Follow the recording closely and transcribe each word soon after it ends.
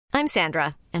I'm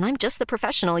Sandra, and I'm just the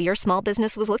professional your small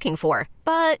business was looking for.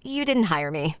 But you didn't hire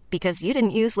me because you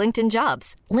didn't use LinkedIn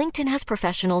Jobs. LinkedIn has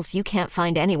professionals you can't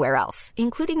find anywhere else,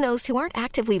 including those who aren't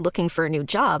actively looking for a new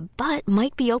job, but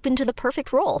might be open to the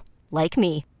perfect role, like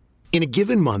me. In a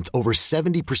given month, over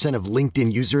 70% of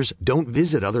LinkedIn users don't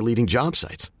visit other leading job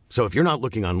sites. So if you're not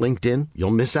looking on LinkedIn,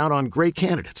 you'll miss out on great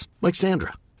candidates like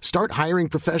Sandra. Start hiring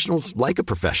professionals like a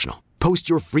professional. Post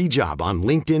your free job on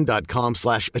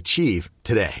linkedin.com/achieve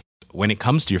today. When it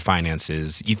comes to your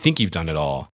finances, you think you've done it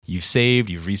all. You've saved,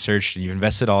 you've researched, and you've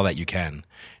invested all that you can.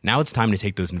 Now it's time to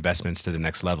take those investments to the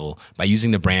next level by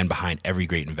using the brand behind every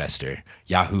great investor,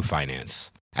 Yahoo Finance.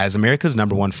 As America's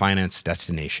 #1 finance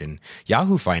destination,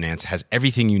 Yahoo Finance has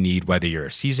everything you need, whether you're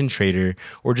a seasoned trader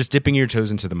or just dipping your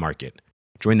toes into the market.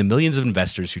 Join the millions of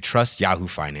investors who trust Yahoo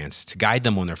Finance to guide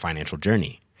them on their financial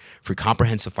journey. For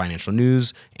comprehensive financial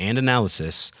news and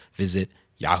analysis, visit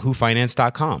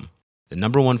yahoofinance.com, the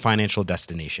 #1 financial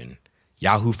destination,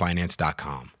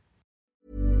 yahoofinance.com.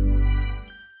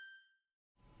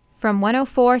 From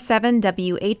 104.7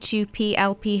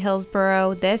 WHUP-LP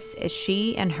Hillsborough, this is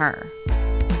She and Her.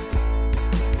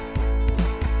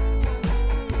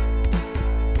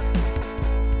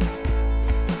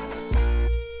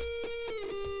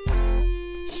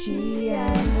 She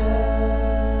and Her.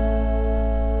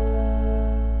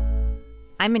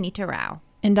 I'm Anita Rao.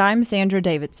 And I'm Sandra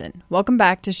Davidson. Welcome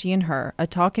back to She and Her, a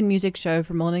talk and music show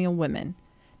for millennial women.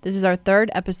 This is our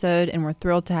 3rd episode, and we're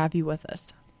thrilled to have you with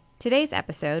us. Today's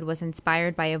episode was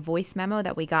inspired by a voice memo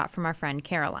that we got from our friend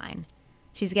Caroline.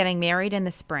 She's getting married in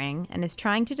the spring and is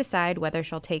trying to decide whether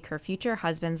she'll take her future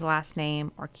husband's last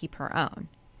name or keep her own.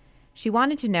 She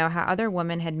wanted to know how other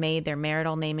women had made their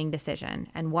marital naming decision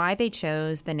and why they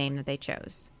chose the name that they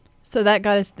chose. So that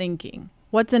got us thinking,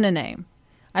 what's in a name?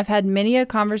 I've had many a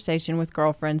conversation with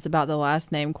girlfriends about the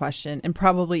last name question and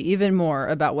probably even more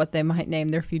about what they might name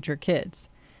their future kids.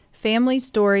 Family,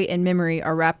 story, and memory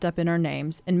are wrapped up in our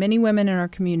names, and many women in our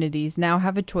communities now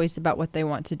have a choice about what they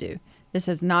want to do. This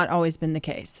has not always been the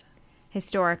case.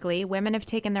 Historically, women have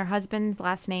taken their husbands'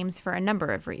 last names for a number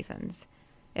of reasons.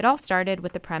 It all started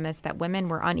with the premise that women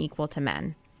were unequal to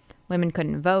men. Women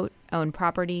couldn't vote, own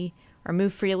property, or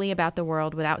move freely about the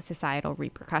world without societal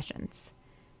repercussions.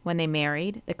 When they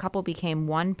married, the couple became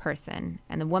one person,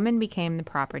 and the woman became the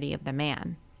property of the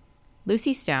man.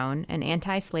 Lucy Stone, an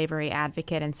anti-slavery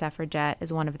advocate and suffragette,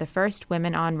 is one of the first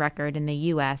women on record in the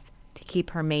U.S. to keep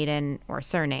her maiden or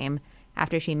surname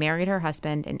after she married her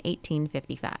husband in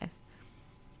 1855.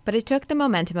 But it took the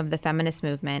momentum of the feminist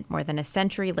movement more than a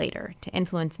century later to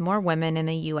influence more women in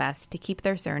the U.S. to keep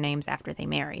their surnames after they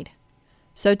married.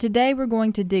 So today we're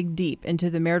going to dig deep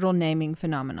into the marital naming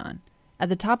phenomenon. At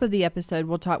the top of the episode,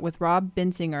 we'll talk with Rob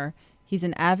Bensinger. He's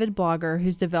an avid blogger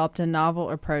who's developed a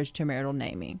novel approach to marital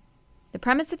naming. The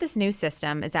premise of this new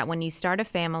system is that when you start a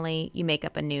family, you make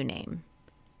up a new name.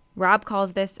 Rob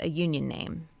calls this a union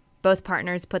name. Both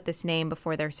partners put this name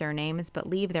before their surnames, but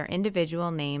leave their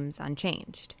individual names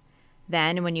unchanged.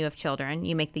 Then, when you have children,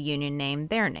 you make the union name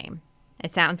their name.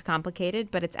 It sounds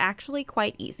complicated, but it's actually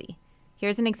quite easy.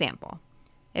 Here's an example.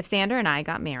 If Sandra and I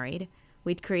got married,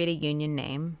 we'd create a union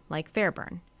name like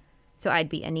Fairburn. So I'd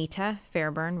be Anita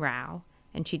Fairburn Rao,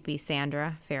 and she'd be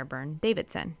Sandra Fairburn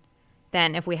Davidson.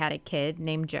 Then if we had a kid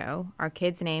named Joe, our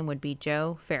kid's name would be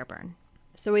Joe Fairburn.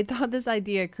 So we thought this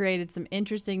idea created some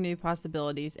interesting new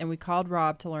possibilities, and we called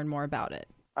Rob to learn more about it.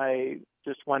 I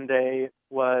just one day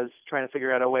was trying to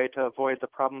figure out a way to avoid the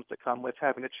problems that come with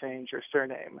having to change your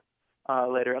surname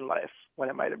later in life, when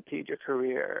it might impede your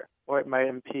career, or it might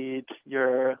impede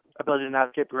your ability to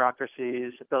navigate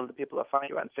bureaucracies, ability to people to find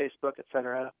you on Facebook,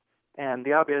 etc. And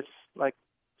the obvious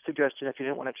suggestion, if you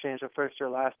didn't want to change the first or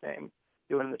last name,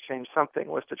 you wanted to change something,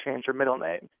 was to change your middle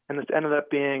name. And this ended up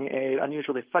being an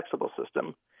unusually flexible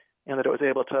system in that it was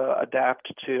able to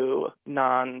adapt to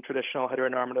non-traditional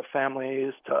heteronormative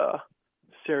families, to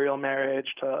serial marriage,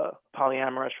 to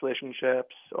polyamorous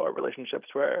relationships, or relationships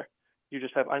where you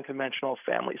just have unconventional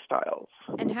family styles.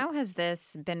 And how has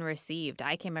this been received?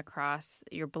 I came across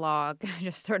your blog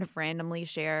just sort of randomly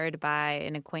shared by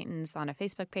an acquaintance on a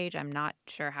Facebook page. I'm not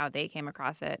sure how they came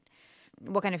across it.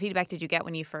 What kind of feedback did you get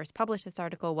when you first published this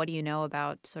article? What do you know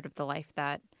about sort of the life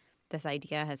that this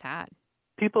idea has had?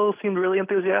 People seemed really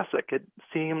enthusiastic. It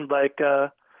seemed like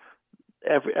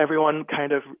everyone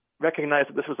kind of recognized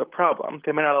that this was a problem.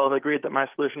 They may not all have agreed that my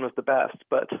solution was the best,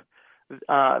 but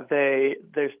there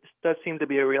does seem to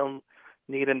be a real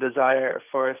need and desire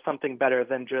for something better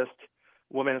than just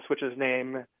woman switches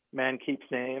name, man keeps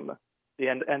name, the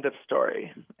end of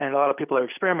story. And a lot of people are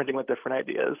experimenting with different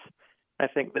ideas. I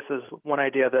think this is one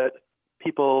idea that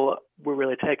people were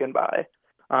really taken by.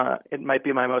 it might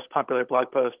be my most popular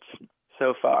blog post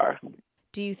so far.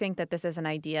 Do you think that this is an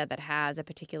idea that has a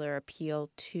particular appeal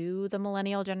to the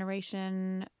millennial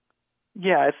generation?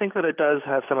 Yeah, I think that it does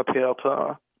have some appeal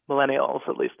to millennials,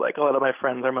 at least. Like, a lot of my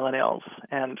friends are millennials,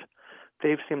 and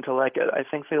they seem to like it. I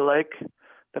think they like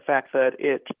the fact that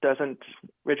it doesn't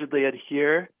rigidly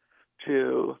adhere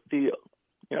to the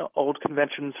old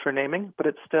conventions for naming, but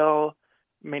it still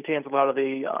maintains a lot of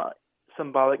the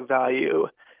symbolic value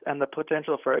and the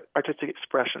potential for artistic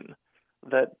expression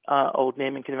that old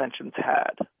naming conventions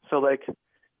had. So, like,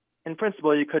 in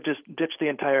principle, you could just ditch the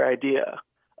entire idea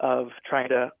of trying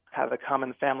to have a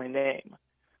common family name.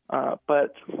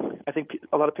 But I think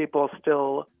a lot of people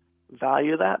still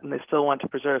value that, and they still want to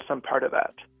preserve some part of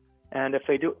that. And if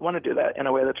they do want to do that in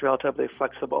a way that's relatively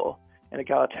flexible and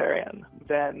egalitarian,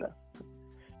 then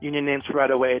union names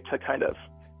provide a way to kind of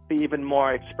be even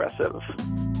more expressive.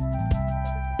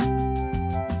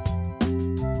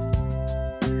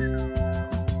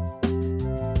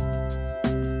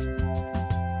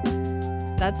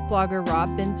 That's blogger Rob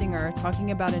Benzinger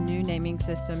talking about a new naming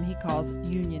system he calls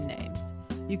union names.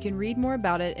 You can read more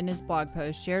about it in his blog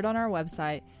post shared on our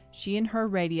website,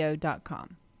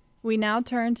 sheandherradio.com. We now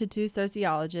turn to two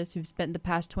sociologists who've spent the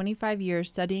past 25 years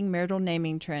studying marital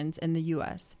naming trends in the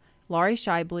U.S. Laurie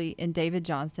Shibley and David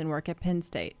Johnson work at Penn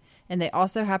State, and they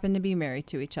also happen to be married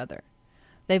to each other.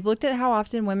 They've looked at how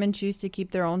often women choose to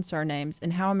keep their own surnames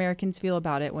and how Americans feel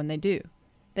about it when they do.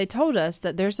 They told us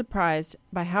that they're surprised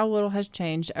by how little has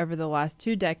changed over the last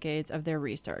 2 decades of their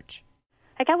research.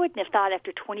 I wouldn't have thought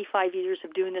after 25 years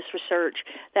of doing this research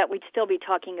that we'd still be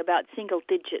talking about single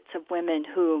digits of women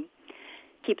who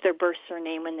keep their birth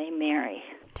surname when they marry.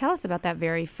 Tell us about that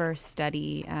very first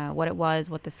study, what it was,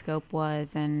 what the scope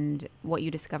was, and what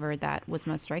you discovered that was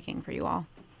most striking for you all.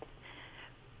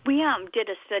 We did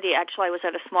a study. Actually, I was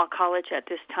at a small college at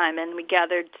this time, and we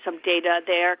gathered some data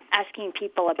there asking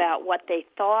people about what they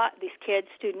thought, these kids,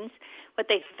 students, what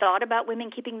they thought about women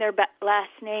keeping their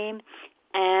last name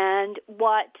and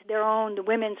what the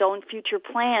women's own future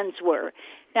plans were.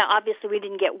 Now, obviously, we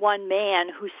didn't get one man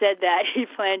who said that he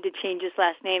planned to change his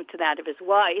last name to that of his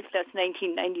wife. That's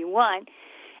 1991.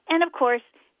 And, of course,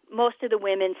 most of the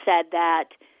women said that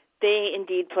they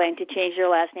indeed plan to change their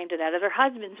last name to that of their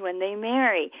husbands when they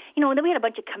marry. And then we had a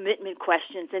bunch of commitment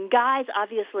questions. And guys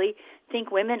obviously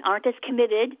think women aren't as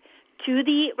committed to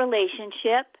the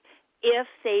relationship if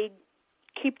they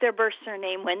keep their birth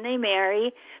surname when they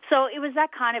marry. So it was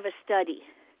that kind of a study.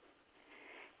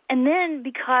 And then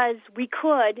because we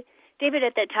could, David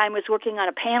at that time was working on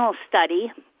a panel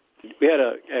study. We had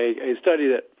a study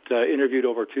that interviewed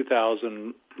over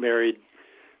 2,000 married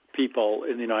people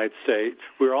in the United States.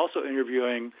 We were also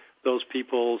interviewing those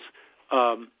people's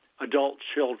adult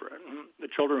children, the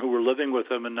children who were living with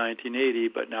them in 1980,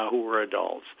 but now who were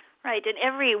adults. Right, and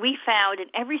every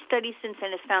study since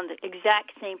then has found the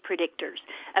exact same predictors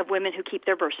of women who keep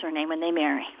their birth surname when they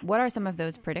marry. What are some of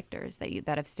those predictors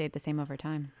that have stayed the same over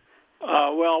time?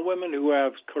 Well, women who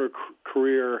have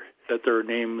career, that their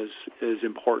name is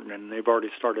important, and they've already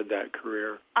started that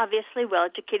career. Obviously,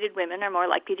 well-educated women are more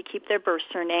likely to keep their birth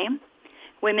surname.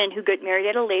 Women who get married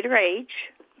at a later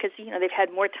age, because they've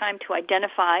had more time to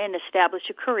identify and establish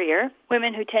a career.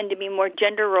 Women who tend to be more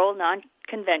gender role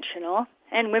non-conventional,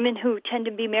 and women who tend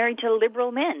to be married to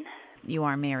liberal men. You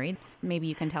are married. Maybe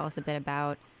you can tell us a bit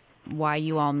about why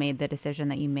you all made the decision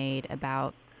that you made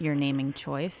about your naming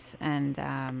choice and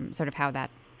sort of how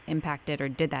that impacted, or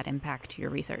did that impact your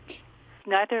research?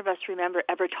 Neither of us remember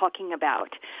ever talking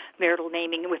about marital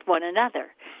naming with one another.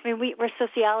 I mean, we're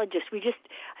sociologists.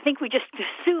 I think we just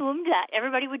assumed that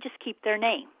everybody would just keep their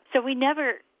name. So we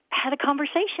never had a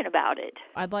conversation about it.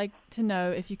 I'd like to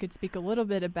know if you could speak a little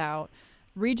bit about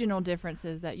regional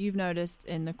differences that you've noticed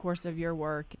in the course of your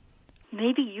work.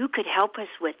 Maybe you could help us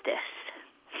with this,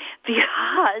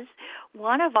 because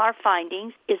one of our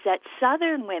findings is that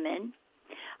Southern women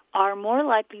are more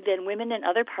likely than women in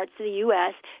other parts of the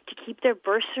U.S. to keep their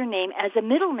birth surname as a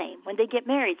middle name when they get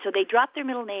married. So they drop their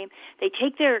middle name, they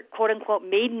take their quote-unquote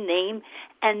maiden name,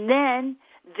 and then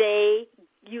they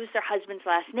use their husband's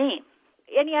last name.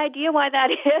 Any idea why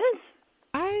that is?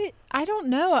 I don't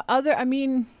know.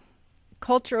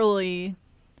 Culturally,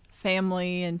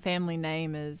 family and family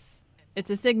name it's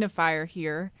a signifier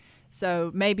here.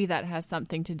 So maybe that has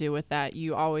something to do with that.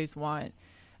 You always want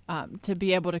to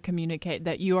be able to communicate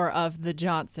that you are of the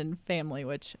Johnson family,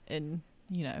 which in,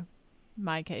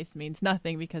 my case means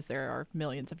nothing because there are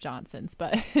millions of Johnsons.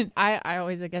 But I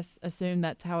always, I guess, assume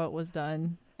that's how it was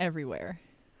done everywhere.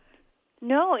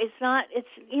 No, it's not. It's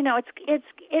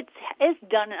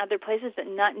done in other places, but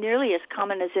not nearly as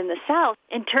common as in the South.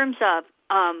 In terms of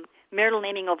marital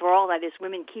naming overall, that is,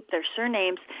 women keep their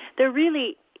surnames, there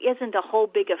really isn't a whole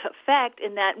big of effect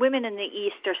in that women in the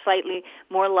East are slightly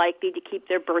more likely to keep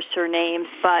their birth surnames,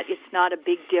 but it's not a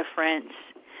big difference.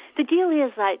 The deal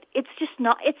is that it's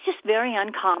just very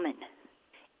uncommon.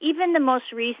 Even the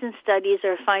most recent studies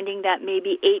are finding that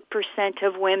maybe 8%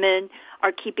 of women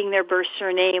are keeping their birth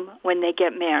surname when they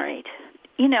get married.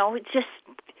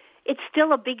 It's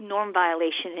still a big norm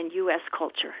violation in U.S.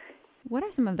 culture. What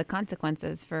are some of the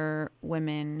consequences for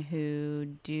women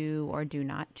who do or do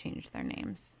not change their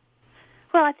names?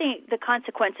 Well, I think the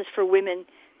consequences for women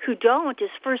who don't is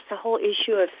first the whole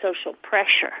issue of social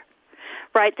pressure,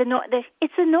 right?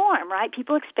 It's a norm, right?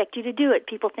 People expect you to do it.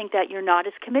 People think that you're not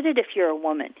as committed if you're a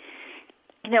woman.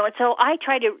 And so I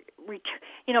try to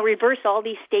reverse all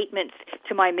these statements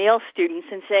to my male students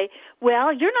and say,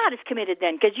 well, you're not as committed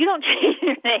then because you don't change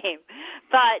your name.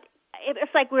 But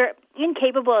it's like we're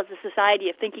incapable as a society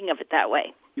of thinking of it that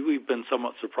way. We've been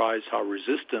somewhat surprised how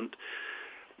resistant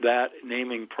that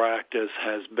naming practice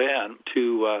has been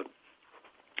to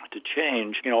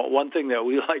change. One thing that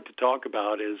we like to talk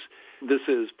about is this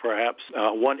is perhaps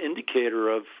one indicator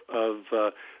of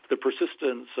the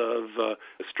persistence of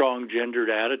strong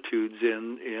gendered attitudes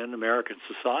in American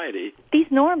society. These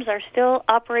norms are still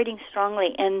operating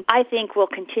strongly, and I think will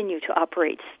continue to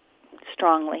operate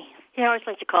strongly. I always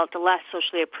like to call it the last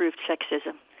socially approved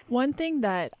sexism. One thing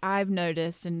that I've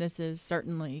noticed, and this is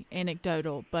certainly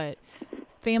anecdotal, but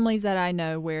families that I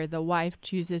know where the wife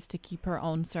chooses to keep her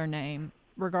own surname,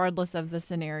 regardless of the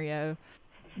scenario,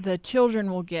 the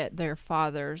children will get their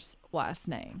father's last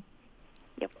name.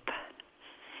 Yep.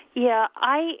 Yeah,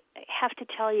 I have to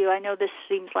tell you, I know this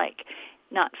seems like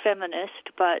not feminist,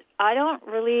 but I don't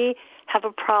really have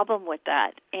a problem with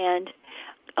that. And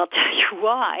I'll tell you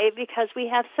why, because we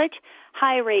have such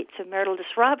high rates of marital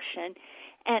disruption.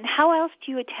 And how else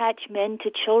do you attach men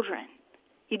to children?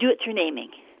 You do it through naming.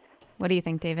 What do you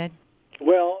think, David?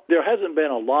 Well, there hasn't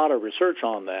been a lot of research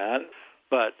on that,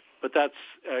 but that's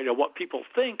what people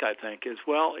think, I think, is,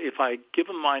 well, if I give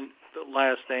him my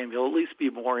last name, he'll at least be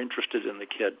more interested in the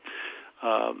kid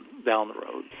down the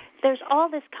road. There's all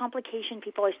this complication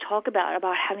people always talk about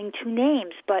having two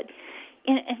names, but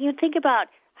if you think about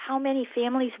how many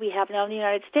families we have now in the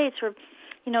United States where,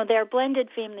 they're blended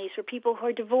families where people who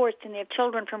are divorced and they have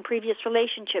children from previous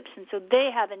relationships, and so they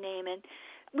have a name, and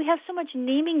we have so much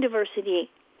naming diversity.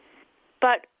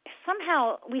 But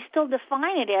somehow we still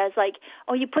define it as like,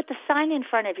 you put the sign in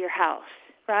front of your house,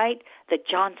 right? The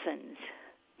Johnsons.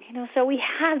 So we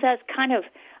have that kind of,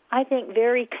 I think,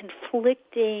 very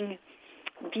conflicting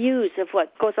views of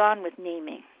what goes on with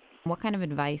naming. What kind of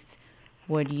advice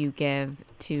would you give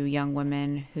to young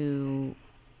women who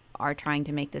are trying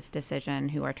to make this decision,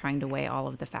 who are trying to weigh all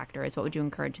of the factors? What would you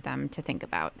encourage them to think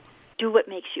about? Do what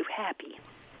makes you happy.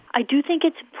 I do think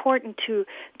it's important to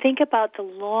think about the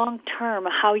long term,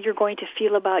 how you're going to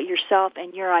feel about yourself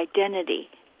and your identity.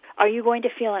 Are you going to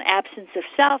feel an absence of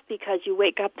self because you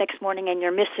wake up next morning and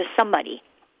you're missing somebody?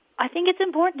 I think it's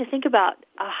important to think about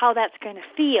how that's going to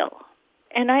feel.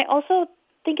 And I also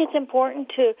think it's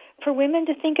important for women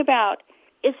to think about,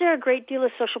 is there a great deal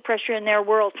of social pressure in their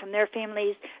world from their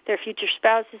families, their future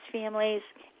spouses' families,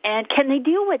 and can they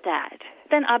deal with that?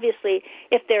 Then obviously,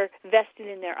 if they're vested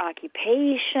in their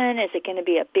occupation, is it going to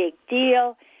be a big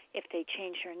deal if they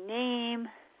change their name?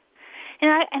 And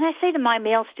I say to my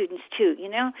male students too,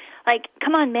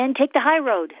 come on, men, take the high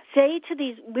road. Say to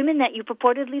these women that you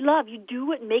purportedly love, you do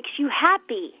what makes you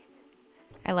happy.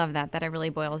 I love that it really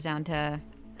boils down to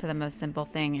the most simple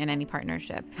thing in any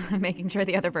partnership, making sure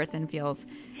the other person feels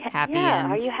happy. Yeah,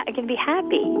 are you going to be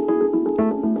happy?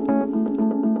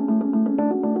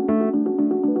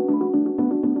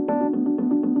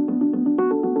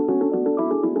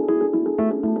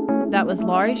 That was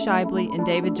Laurie Shibley and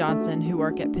David Johnson, who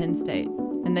work at Penn State,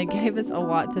 and they gave us a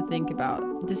lot to think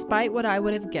about. Despite what I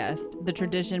would have guessed, the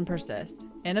tradition persists.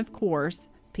 And of course,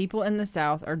 people in the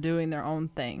South are doing their own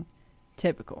thing.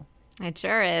 Typical. It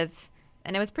sure is.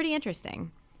 And it was pretty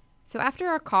interesting. So after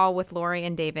our call with Laurie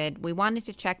and David, we wanted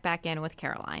to check back in with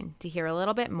Caroline to hear a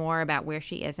little bit more about where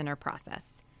she is in her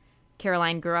process.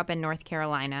 Caroline grew up in North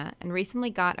Carolina and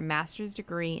recently got a master's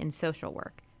degree in social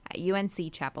work at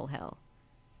UNC Chapel Hill.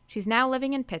 She's now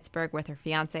living in Pittsburgh with her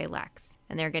fiancé, Lex,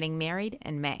 and they're getting married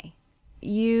in May.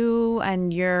 You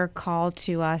and your call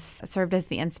to us served as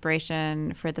the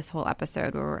inspiration for this whole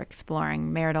episode where we're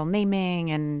exploring marital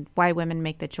naming and why women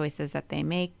make the choices that they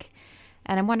make.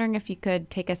 And I'm wondering if you could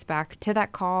take us back to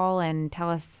that call and tell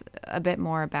us a bit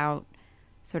more about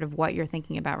sort of what you're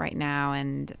thinking about right now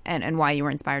and why you were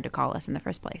inspired to call us in the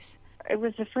first place. It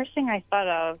was the first thing I thought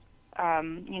of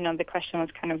The question was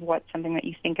kind of what's something that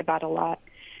you think about a lot.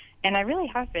 And I really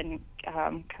have been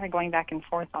kind of going back and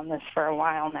forth on this for a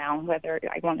while now, whether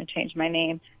I want to change my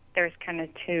name. There's kind of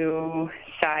two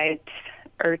sides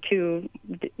or two,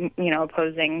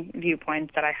 opposing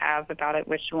viewpoints that I have about it.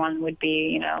 Which one would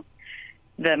be,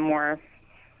 the more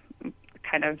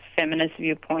kind of feminist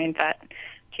viewpoint that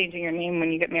changing your name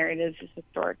when you get married is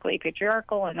historically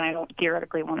patriarchal, and I don't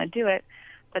theoretically want to do it.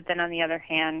 But then on the other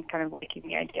hand, kind of liking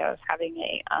the idea of having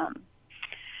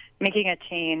making a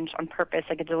change on purpose,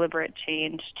 like a deliberate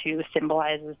change to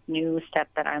symbolize this new step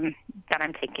that I'm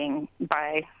taking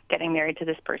by getting married to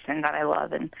this person that I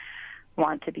love and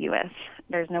want to be with.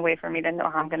 There's no way for me to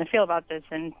know how I'm going to feel about this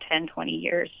in 10, 20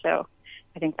 years. So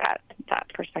I think that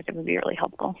perspective would be really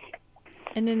helpful.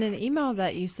 And in an email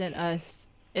that you sent us,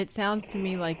 it sounds to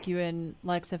me like you and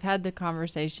Lex have had the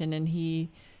conversation and he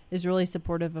is really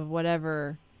supportive of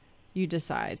whatever you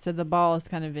decide. So the ball is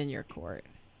kind of in your court.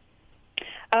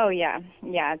 Oh, yeah.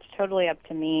 Yeah, it's totally up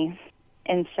to me.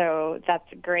 And so that's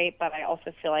great, but I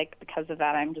also feel like because of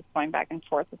that, I'm just going back and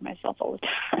forth with myself all the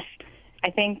time. I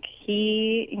think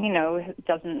he,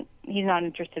 he's not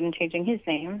interested in changing his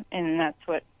name, and that's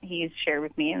what he's shared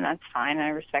with me, and that's fine. I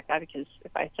respect that because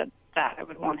if I said that, I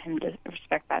would want him to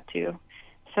respect that too.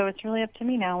 So it's really up to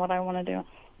me now what I want to do.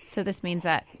 So this means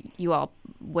that you all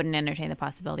wouldn't entertain the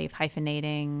possibility of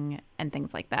hyphenating and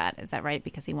things like that. Is that right?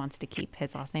 Because he wants to keep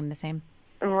his last name the same?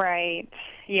 Right.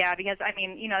 Yeah, because,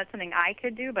 it's something I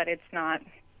could do, but it's not,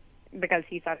 because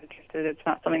he's not interested, it's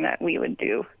not something that we would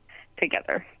do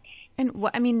together. And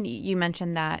you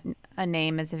mentioned that a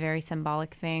name is a very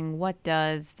symbolic thing. What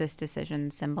does this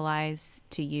decision symbolize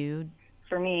to you?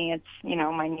 For me, it's,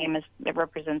 my name it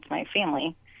represents my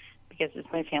family because it's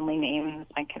my family name and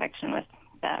it's my connection with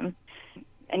them.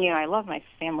 And, I love my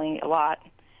family a lot.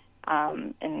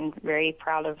 And very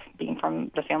proud of being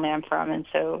from the family I'm from. And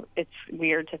so it's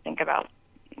weird to think about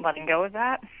letting go of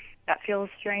that. That feels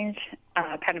strange,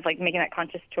 kind of like making that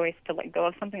conscious choice to let go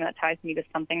of something that ties me to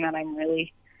something that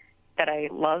that I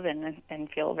love and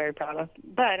feel very proud of.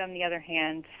 But on the other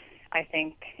hand, I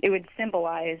think it would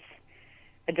symbolize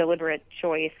a deliberate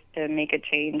choice to make a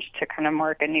change to kind of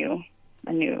mark a new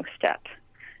step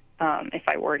if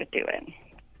I were to do it.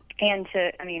 And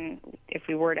if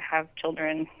we were to have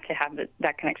children, to have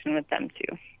that connection with them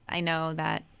too. I know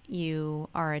that you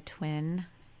are a twin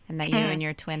and that you and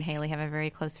your twin, Haley, have a very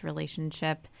close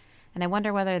relationship. And I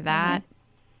wonder whether that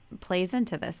plays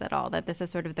into this at all, that this is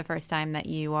sort of the first time that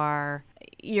you're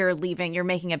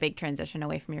making a big transition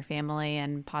away from your family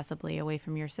and possibly away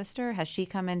from your sister. Has she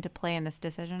come into play in this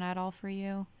decision at all for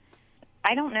you?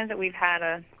 I don't know that we've had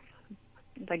a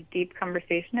deep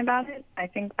conversation about it. I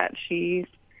think that she's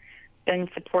been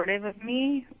supportive of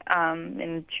me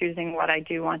in choosing what I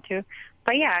do want to.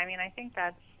 But yeah, I think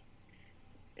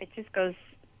it just goes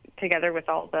together with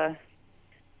all the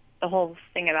whole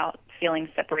thing about feeling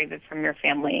separated from your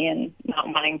family and not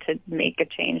wanting to make a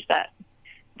change that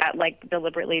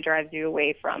deliberately drives you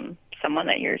away from someone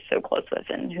that you're so close with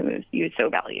and who you so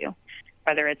value,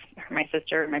 whether it's my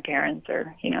sister or my parents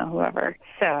or, whoever.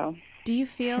 So, do you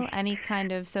feel any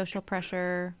kind of social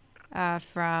pressure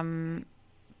from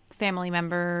family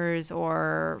members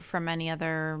or from any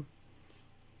other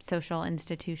social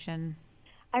institution?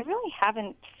 I really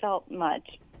haven't felt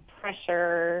much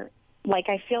pressure.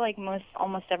 I feel like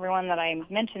almost everyone that I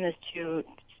mention this to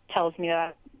tells me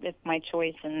that it's my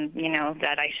choice and,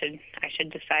 that I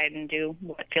should decide and do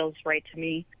what feels right to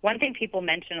me. One thing people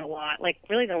mention a lot,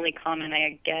 really the only comment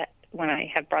I get when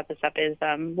I have brought this up is,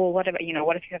 well, what about,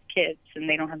 what if you have kids and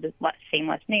they don't have the same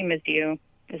last name as you?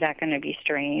 Is that going to be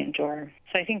strange? So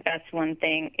I think that's one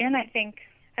thing. And I think,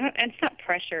 it's not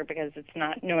pressure because it's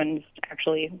not, no one's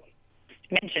actually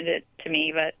mentioned it to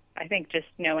me, but I think just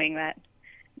knowing that,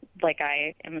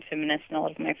 I am a feminist and a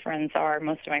lot of my friends are,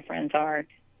 most of my friends are,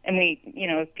 and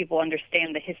if people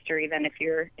understand the history, then if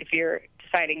you're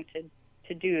deciding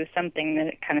to do something, then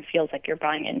it kind of feels like you're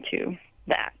buying into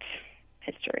that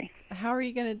history. How are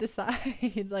you going to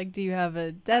decide? Do you have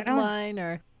a deadline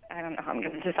or? I don't know how I'm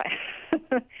going to decide.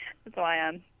 That's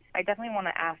why I definitely want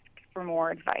to ask for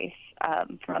more advice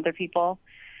from other people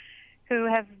who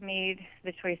have made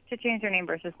the choice to change their name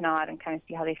versus not and kind of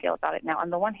see how they feel about it now. On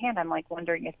the one hand, I'm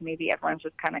wondering if maybe everyone's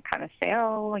just kind of say,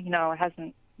 oh,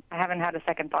 I haven't had a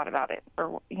second thought about it.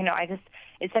 Or,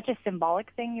 it's such a symbolic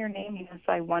thing, your name,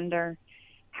 so I wonder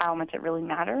how much it really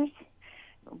matters.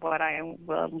 What I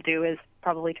will do is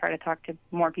probably try to talk to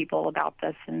more people about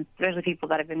this, and especially people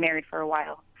that have been married for a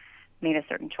while, made a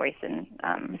certain choice and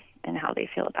how they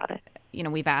feel about it.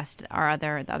 We've asked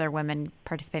the other women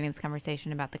participating in this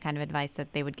conversation about the kind of advice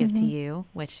that they would give to you,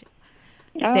 which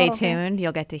Stay okay. tuned.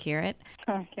 You'll get to hear it.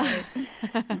 Okay.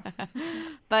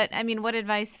 But, I mean, what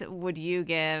advice would you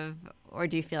give, or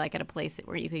do you feel like at a place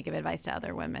where you could give advice to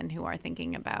other women who are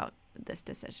thinking about this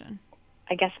decision?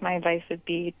 I guess my advice would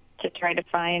be to try to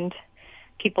find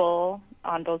people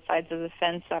on both sides of the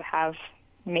fence that have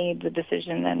made the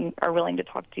decision and are willing to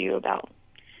talk to you about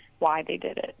why they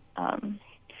did it. I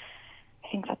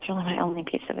think that's really my only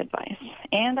piece of advice.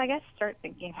 And I guess start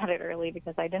thinking about it early,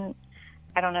 because I don't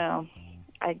know.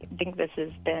 I think this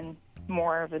has been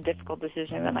more of a difficult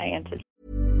decision than I anticipated.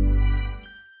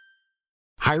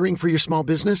 Hiring for your small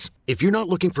business? If you're not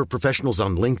looking for professionals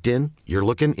on LinkedIn, you're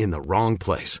looking in the wrong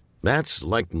place. That's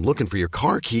like looking for your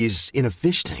car keys in a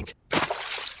fish tank.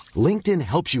 LinkedIn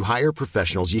helps you hire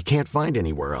professionals you can't find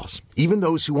anywhere else, even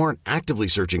those who aren't actively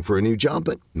searching for a new job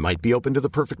but might be open to the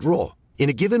perfect role. In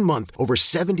a given month, over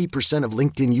 70% of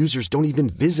LinkedIn users don't even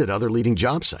visit other leading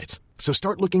job sites. So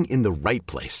start looking in the right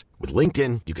place. With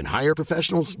LinkedIn, you can hire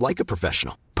professionals like a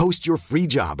professional. Post your free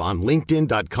job on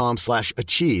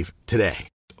linkedin.com/achieve today.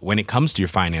 When it comes to your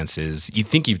finances, you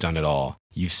think you've done it all.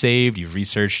 You've saved, you've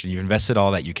researched, and you've invested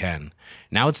all that you can.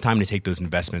 Now it's time to take those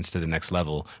investments to the next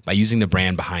level by using the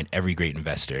brand behind every great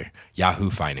investor, Yahoo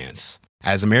Finance.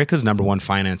 As America's #1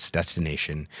 finance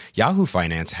destination, Yahoo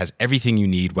Finance has everything you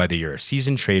need, whether you're a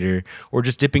seasoned trader or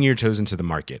just dipping your toes into the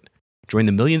market. Join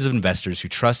the millions of investors who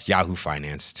trust Yahoo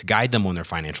Finance to guide them on their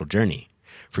financial journey.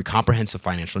 For comprehensive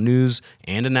financial news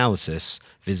and analysis,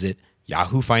 visit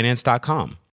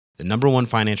yahoofinance.com, the #1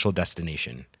 financial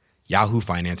destination,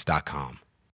 yahoofinance.com.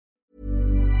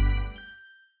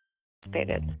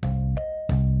 Stated.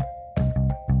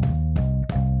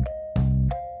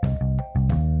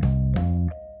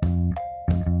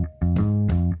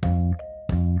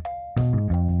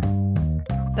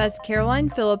 That's Caroline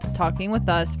Phillips talking with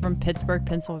us from Pittsburgh,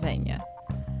 Pennsylvania.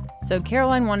 So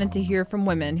Caroline wanted to hear from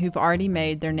women who've already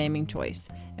made their naming choice,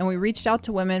 and we reached out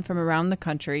to women from around the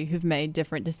country who've made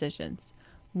different decisions.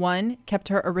 One kept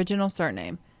her original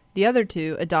surname. The other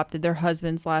two adopted their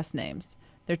husband's last names.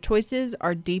 Their choices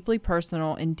are deeply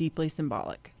personal and deeply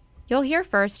symbolic. You'll hear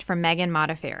first from Megan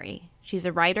Modafferi. She's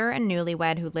a writer and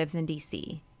newlywed who lives in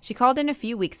D.C. She called in a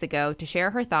few weeks ago to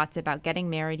share her thoughts about getting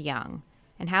married young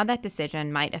and how that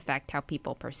decision might affect how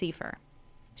people perceive her.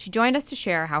 She joined us to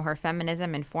share how her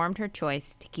feminism informed her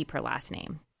choice to keep her last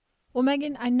name. Well,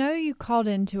 Megan, I know you called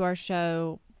into our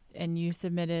show and you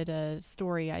submitted a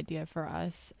story idea for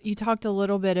us. You talked a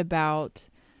little bit about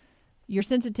your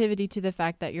sensitivity to the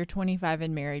fact that you're 25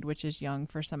 and married, which is young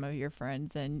for some of your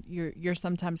friends, and you're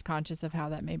sometimes conscious of how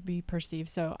that may be perceived.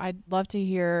 So I'd love to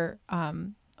hear a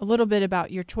little bit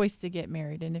about your choice to get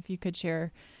married, and if you could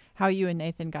share how you and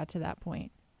Nathan got to that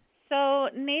point. So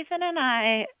Nathan and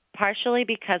I, partially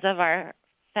because of our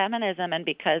feminism and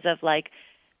because of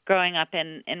growing up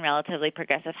in relatively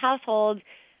progressive households,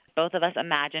 both of us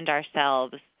imagined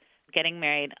ourselves getting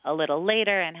married a little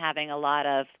later and having a lot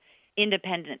of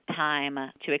independent time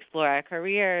to explore our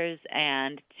careers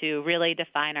and to really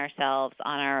define ourselves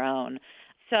on our own.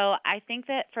 So I think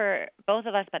that for both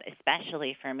of us, but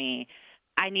especially for me,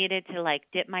 I needed to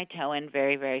dip my toe in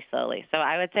very, very slowly. So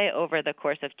I would say over the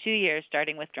course of 2 years,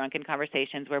 starting with Drunken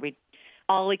Conversations, where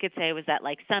all we could say was that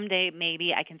someday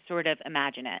maybe I can sort of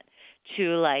imagine it,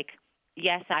 to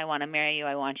yes, I want to marry you,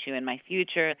 I want you in my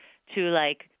future,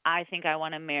 to I think I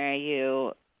want to marry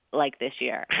you this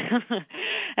year.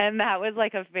 And that was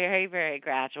a very, very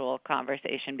gradual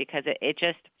conversation, because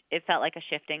it felt like a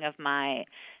shifting of my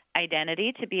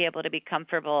identity to be able to be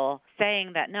comfortable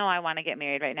saying that, no, I want to get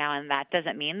married right now. And that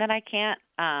doesn't mean that I can't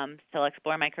still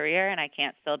explore my career and I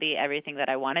can't still be everything that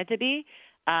I wanted to be.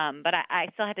 But I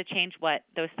still had to change what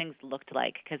those things looked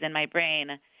like, because in my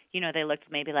brain, they looked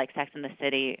maybe like Sex and the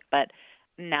City, but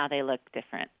now they look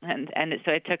different. And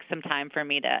so it took some time for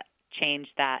me to change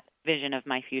that vision of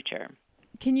my future.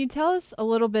 Can you tell us a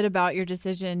little bit about your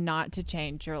decision not to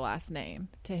change your last name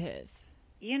to his?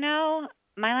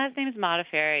 My last name is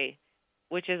Modafferi,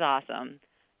 which is awesome.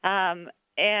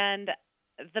 And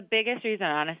the biggest reason,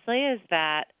 honestly, is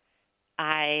that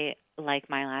I like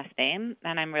my last name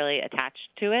and I'm really attached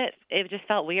to it. It just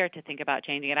felt weird to think about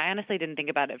changing it. I honestly didn't think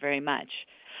about it very much.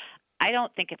 I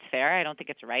don't think it's fair. I don't think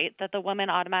it's right that the woman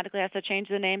automatically has to change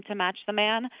the name to match the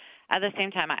man. At the same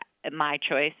time, my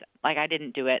choice, I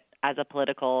didn't do it as a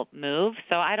political move,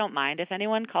 so I don't mind if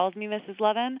anyone calls me Mrs.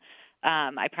 Levin.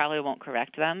 I probably won't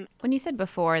correct them. When you said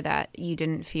before that you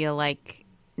didn't feel like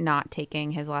not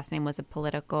taking his last name was a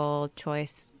political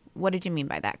choice, what did you mean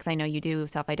by that? Because I know you do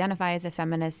self-identify as a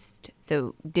feminist.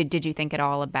 So did you think at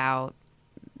all about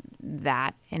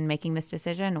that in making this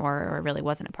decision, or it really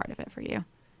wasn't a part of it for you?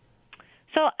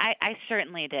 So I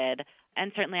certainly did.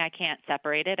 And certainly I can't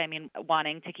separate it. I mean,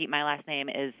 wanting to keep my last name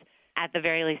is at the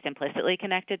very least implicitly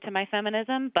connected to my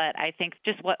feminism, but I think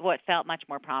just what felt much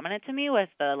more prominent to me was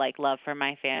the love for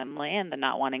my family and the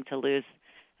not wanting to lose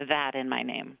that in my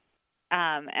name.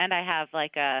 And I have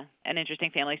an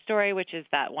interesting family story, which is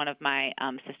that one of my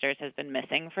sisters has been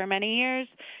missing for many years,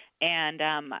 and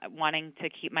wanting to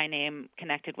keep my name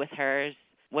connected with hers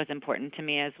was important to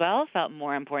me as well, felt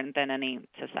more important than any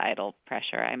societal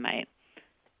pressure I might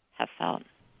have felt.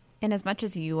 And as much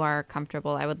as you are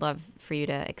comfortable, I would love for you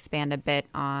to expand a bit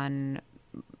on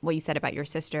what you said about your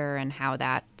sister and how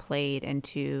that played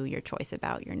into your choice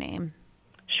about your name.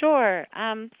 Sure.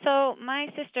 So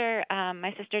my sister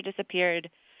disappeared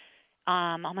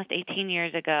almost 18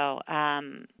 years ago.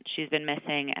 She's been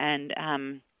missing,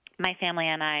 and my family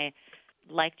and I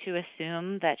like to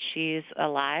assume that she's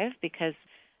alive because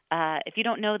if you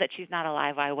don't know that she's not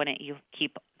alive, why wouldn't you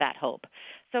keep that hope?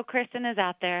 So Kristen is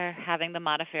out there having the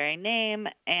Modafferi name,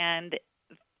 and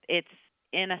it's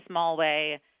in a small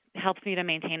way helps me to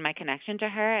maintain my connection to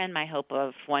her and my hope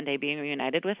of one day being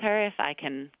reunited with her if I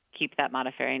can keep that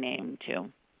Modafferi name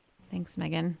too. Thanks,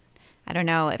 Megan. I don't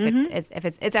know if is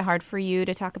it hard for you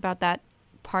to talk about that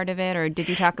part of it, or did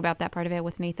you talk about that part of it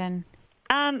with Nathan?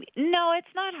 No,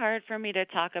 it's not hard for me to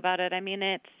talk about it. I mean,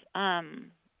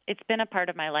 it's been a part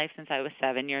of my life since I was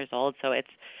 7 years old. So it's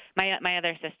my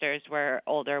other sisters were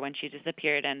older when she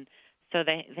disappeared, and so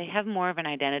they have more of an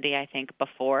identity, I think,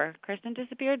 before Kristen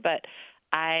disappeared. But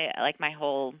my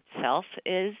whole self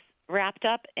is wrapped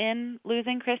up in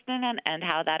losing Kristen and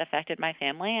how that affected my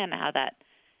family and how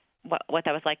what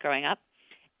that was like growing up.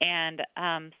 And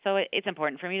so it's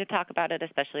important for me to talk about it,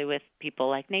 especially with people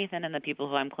like Nathan and the people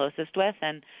who I'm closest with.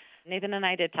 And Nathan and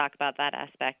I did talk about that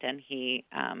aspect, and he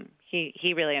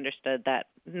really understood that,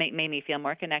 made me feel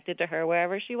more connected to her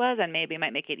wherever she was, and maybe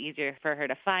might make it easier for her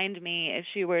to find me if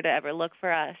she were to ever look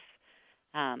for us,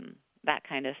 that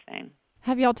kind of thing.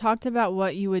 Have y'all talked about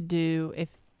what you would do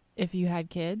if you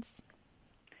had kids?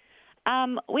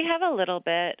 We have a little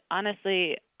bit.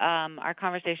 Honestly, our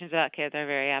conversations about kids are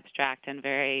very abstract and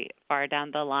very far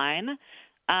down the line.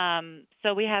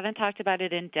 So we haven't talked about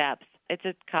it in depth. It's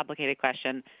a complicated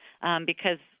question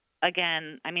because,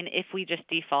 again, I mean, if we just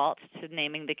default to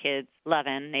naming the kids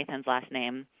Levin, Nathan's last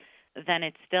name, then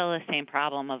it's still the same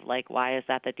problem of why is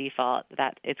that the default?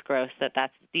 That it's gross that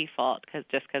that's the default because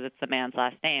it's the man's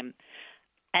last name.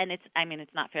 And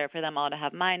it's not fair for them all to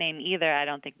have my name either. I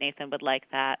don't think Nathan would like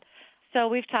that. So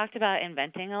we've talked about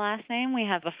inventing a last name. We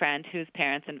have a friend whose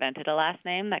parents invented a last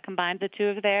name that combined the two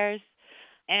of theirs.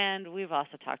 And we've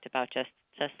also talked about just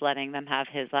letting them have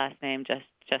his last name just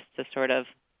to sort of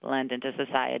blend into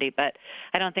society. But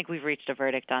I don't think we've reached a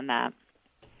verdict on that.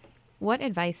 What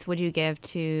advice would you give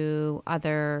to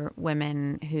other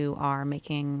women who are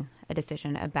making a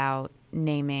decision about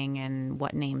naming and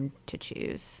what name to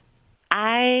choose?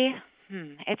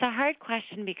 It's a hard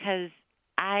question because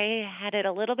I had it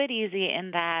a little bit easy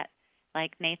in that,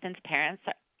 Nathan's parents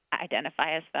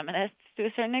identify as feminists to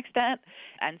a certain extent,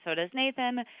 and so does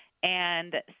Nathan.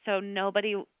 And so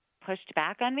nobody pushed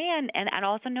back on me, and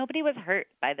also nobody was hurt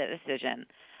by the decision.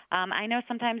 I know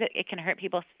sometimes it can hurt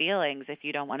people's feelings if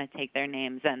you don't want to take their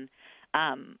names, and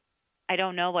I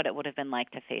don't know what it would have been like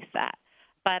to face that.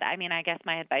 But, I guess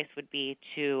my advice would be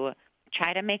to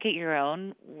try to make it your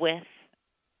own with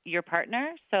your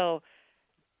partner. So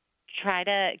try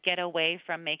to get away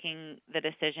from making the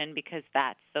decision because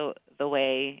that's the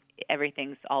way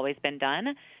everything's always been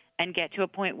done, and get to a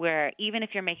point where even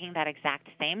if you're making that exact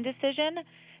same decision,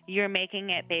 you're making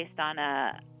it based on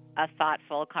a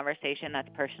thoughtful conversation that's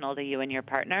personal to you and your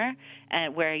partner,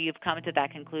 and where you've come to that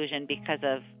conclusion because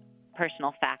of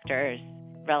personal factors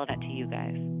relevant to you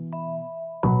guys.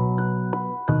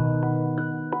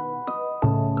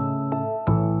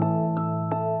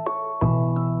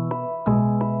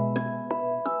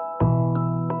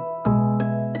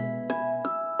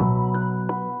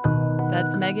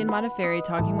 That's Megan Modafferi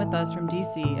talking with us from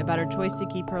D.C. about her choice to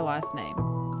keep her last name.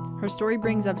 Her story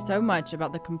brings up so much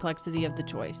about the complexity of the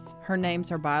choice. Her name's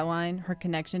her byline, her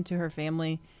connection to her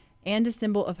family, and a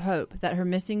symbol of hope that her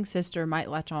missing sister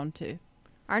might latch on to.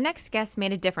 Our next guest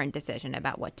made a different decision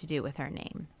about what to do with her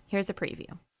name. Here's a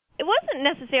preview. It wasn't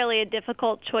necessarily a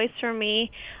difficult choice for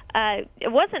me.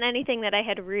 It wasn't anything that I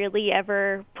had really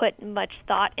ever put much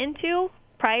thought into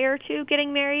prior to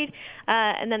getting married.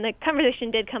 And then the conversation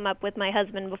did come up with my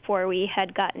husband before we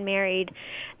had gotten married.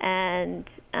 And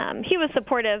he was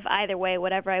supportive either way,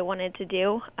 whatever I wanted to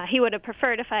do. He would have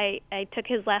preferred if I took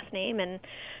his last name. And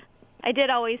I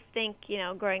did always think,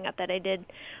 growing up, that I did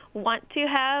want to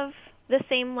have the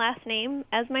same last name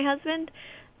as my husband,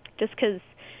 just because,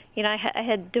 I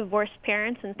had divorced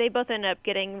parents, and they both ended up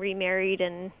getting remarried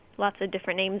and lots of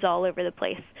different names all over the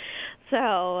place.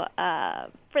 So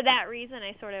for that reason,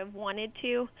 I sort of wanted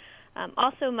to.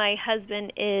 Also, my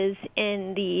husband is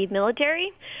in the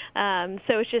military,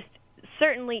 so it's just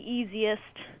certainly easiest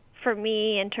for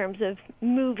me in terms of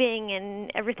moving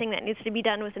and everything that needs to be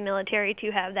done with the military to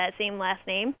have that same last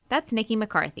name. That's Nikki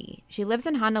McCarthy. She lives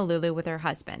in Honolulu with her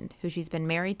husband, who she's been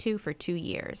married to for 2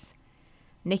 years.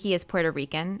 Nikki is Puerto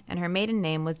Rican, and her maiden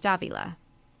name was Davila.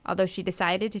 Although she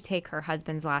decided to take her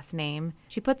husband's last name,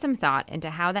 she put some thought into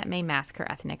how that may mask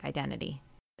her ethnic identity.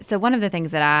 So one of the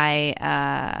things that I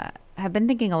have been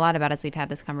thinking a lot about as we've had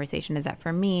this conversation is that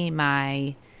for me,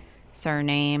 my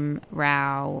surname,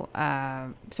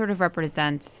 Rao, sort of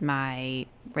represents my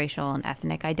racial and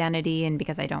ethnic identity. And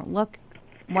because I don't look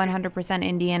 100%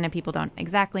 Indian and people don't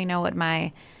exactly know what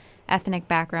my ethnic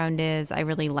background is, I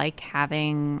really like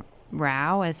having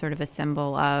Rao as sort of a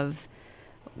symbol of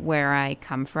where I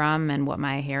come from and what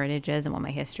my heritage is and what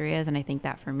my history is. And I think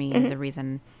that for me is a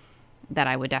reason that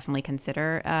I would definitely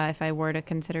consider if I were to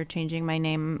consider changing my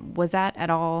name. Was that at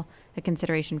all a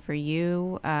consideration for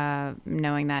you,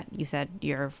 knowing that you said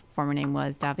your former name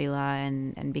was Davila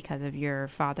and because of your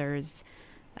father's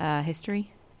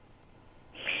history?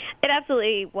 It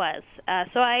absolutely was.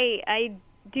 So I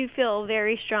do feel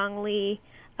very strongly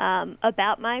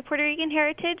about my Puerto Rican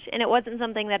heritage, and it wasn't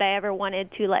something that I ever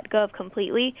wanted to let go of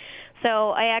completely. So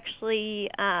I actually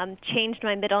changed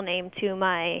my middle name to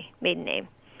my maiden name.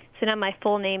 So now my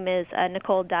full name is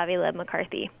Nicole Davila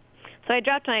McCarthy. So I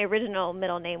dropped my original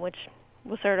middle name, which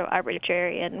was sort of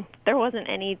arbitrary, and there wasn't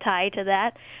any tie to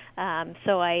that.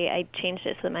 So I changed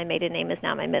it so that my maiden name is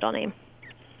now my middle name.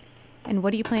 And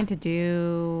what do you plan to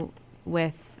do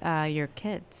with your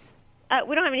kids?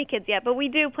 We don't have any kids yet, but we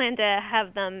do plan to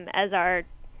have them as our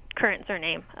current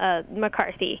surname,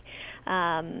 McCarthy.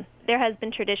 There has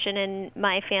been tradition in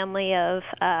my family of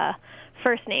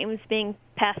first names being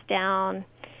passed down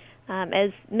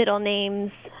as middle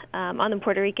names on the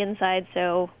Puerto Rican side,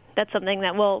 so that's something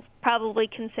that we'll probably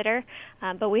consider,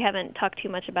 but we haven't talked too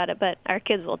much about it, but our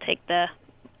kids will take the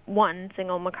one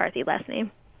single McCarthy last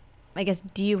name. I guess,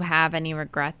 do you have any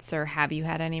regrets, or have you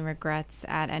had any regrets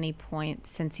at any point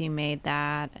since you made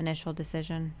that initial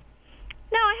decision?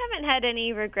 No, I haven't had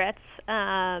any regrets.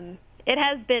 It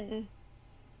has been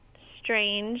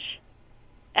strange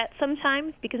at some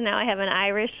times because now I have an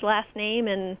Irish last name,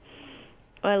 and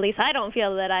well, at least I don't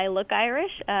feel that I look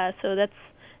Irish. So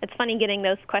it's funny getting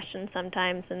those questions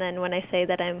sometimes. And then when I say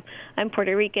that I'm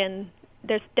Puerto Rican,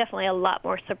 there's definitely a lot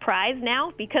more surprise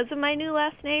now because of my new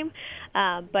last name.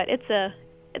 But it's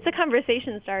a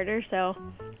conversation starter, so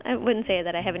I wouldn't say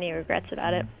that I have any regrets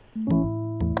about it.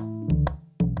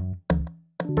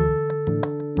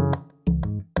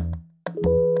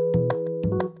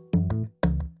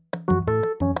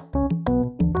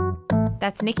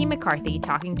 That's Nikki McCarthy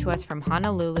talking to us from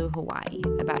Honolulu, Hawaii,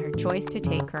 about her choice to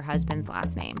take her husband's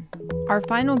last name. Our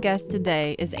final guest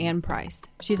today is Ann Price.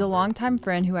 She's a longtime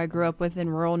friend who I grew up with in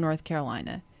rural North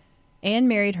Carolina. Ann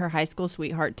married her high school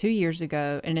sweetheart 2 years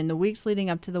ago, and in the weeks leading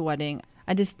up to the wedding,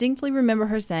 I distinctly remember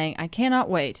her saying, "I cannot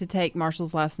wait to take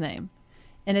Marshall's last name."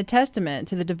 In a testament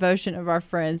to the devotion of our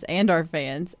friends and our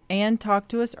fans, Ann talked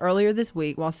to us earlier this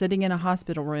week while sitting in a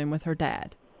hospital room with her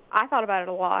dad. I thought about it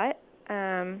a lot.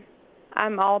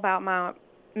 I'm all about my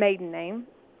maiden name.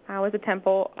 I was a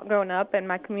Temple growing up, and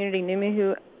my community knew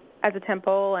me as a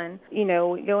Temple. And,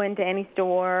 go into any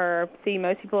store or see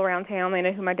most people around town, they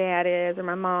know who my dad is or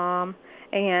my mom.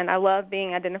 And I love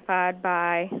being identified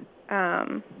by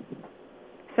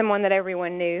someone that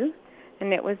everyone knew.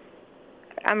 And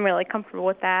I'm really comfortable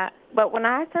with that. But when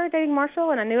I started dating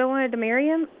Marshall and I knew I wanted to marry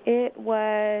him, it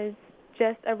was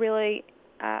just a really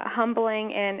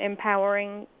humbling and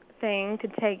empowering thing to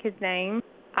take his name.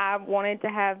 I wanted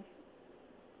to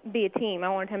be a team. I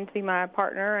wanted him to be my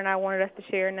partner, and I wanted us to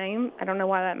share a name. I don't know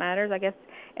why that matters. I guess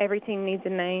every team needs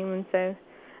a name, and so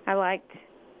I liked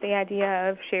the idea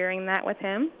of sharing that with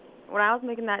him. When I was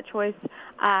making that choice,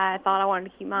 I thought I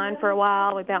wanted to keep mine for a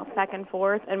while. We bounced back and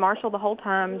forth, and Marshall the whole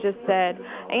time just said,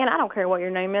 "Ann, I don't care what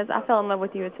your name is. I fell in love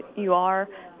with you as you are,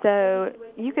 so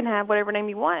you can have whatever name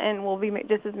you want, and we'll be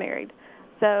just as married."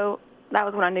 So that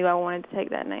was when I knew I wanted to take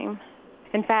that name.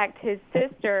 In fact, his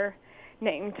sister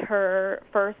named her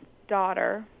first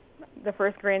daughter, the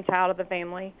first grandchild of the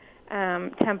family,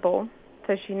 Temple.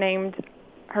 So she named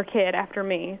her kid after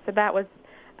me. So that was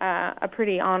a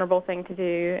pretty honorable thing to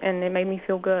do, and it made me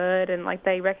feel good, and like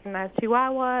they recognized who I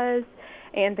was,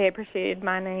 and they appreciated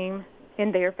my name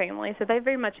in their family. So they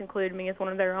very much included me as one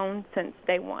of their own since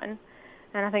day one,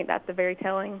 and I think that's a very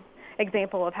telling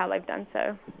example of how they've done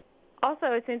so. Also,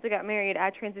 as soon as I got married, I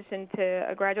transitioned to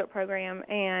a graduate program,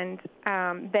 and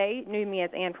they knew me as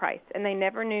Ann Price, and they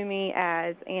never knew me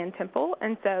as Ann Temple,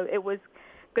 and so it was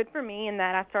good for me in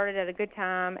that I started at a good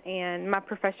time, and my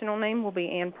professional name will be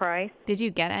Ann Price. Did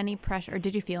you get any pressure, or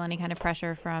did you feel any kind of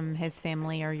pressure from his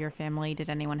family or your family? Did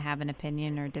anyone have an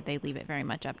opinion, or did they leave it very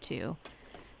much up to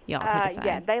y'all to decide?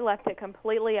 Yeah, they left it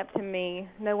completely up to me.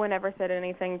 No one ever said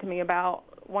anything to me about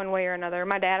one way or another.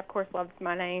 My dad, of course, loves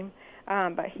my name,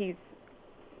 but he's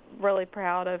really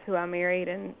proud of who I married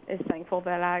and is thankful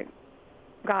that I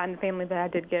got in the family that I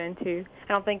did get into. I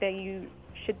don't think that you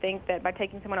should think that by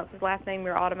taking someone else's last name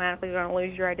you're automatically going to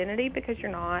lose your identity, because you're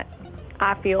not.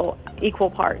 I feel equal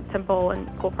parts Temple and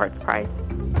equal parts Price.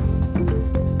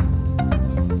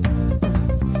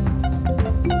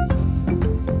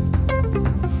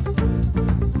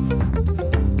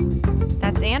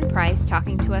 That's Ann Price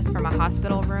talking to us from a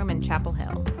hospital room in Chapel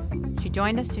Hill. She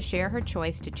joined us to share her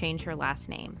choice to change her last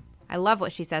name. I love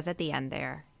what she says at the end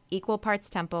there. Equal parts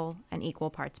Temple and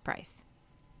equal parts Price.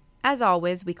 As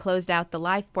always, we closed out the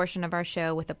live portion of our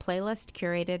show with a playlist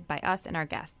curated by us and our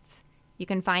guests. You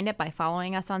can find it by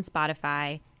following us on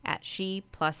Spotify at She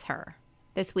Plus Her.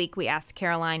 This week, we asked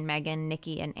Caroline, Megan,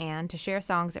 Nikki, and Ann to share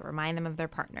songs that remind them of their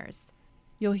partners.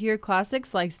 You'll hear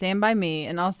classics like Stand By Me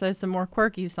and also some more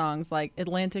quirky songs like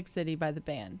Atlantic City by the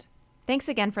band. Thanks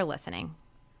again for listening.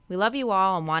 We love you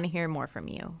all and want to hear more from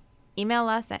you. Email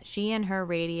us at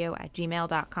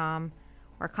sheandherradio@gmail.com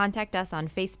or contact us on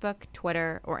Facebook,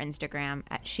 Twitter, or Instagram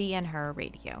at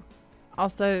sheandherradio.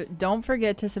 Also, don't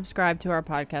forget to subscribe to our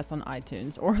podcast on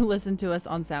iTunes or listen to us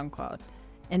on SoundCloud.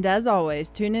 And as always,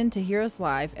 tune in to hear us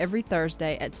live every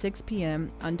Thursday at 6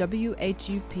 p.m. on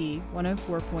WHUP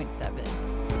 104.7.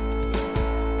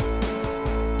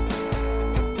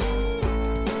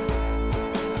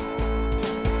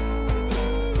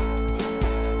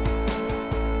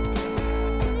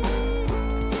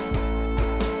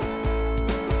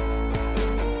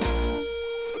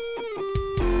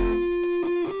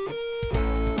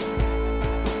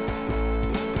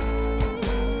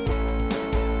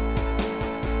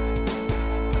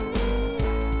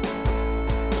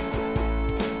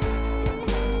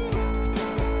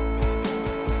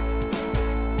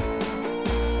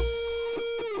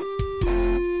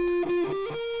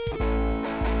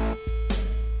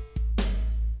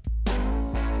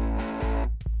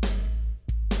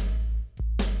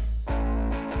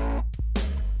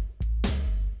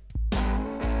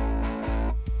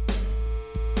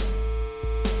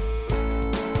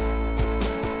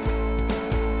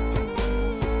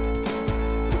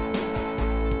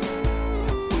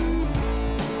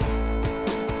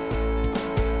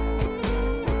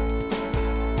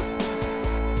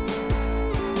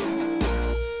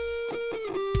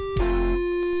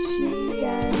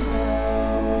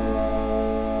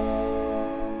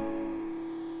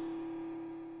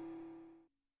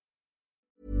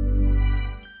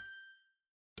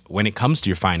 When it comes to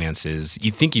your finances,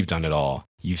 you think you've done it all.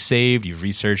 You've saved, you've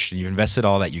researched, and you've invested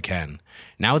all that you can.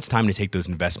 Now it's time to take those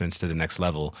investments to the next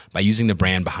level by using the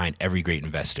brand behind every great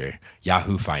investor,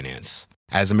 Yahoo Finance.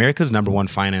 As America's #1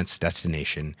 finance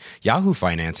destination, Yahoo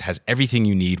Finance has everything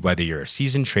you need, whether you're a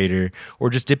seasoned trader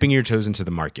or just dipping your toes into the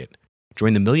market.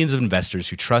 Join the millions of investors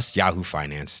who trust Yahoo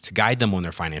Finance to guide them on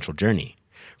their financial journey.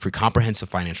 For comprehensive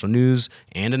financial news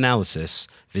and analysis,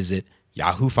 visit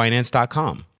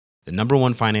yahoofinance.com. The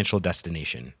 #1 financial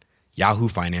destination,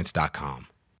 yahoofinance.com.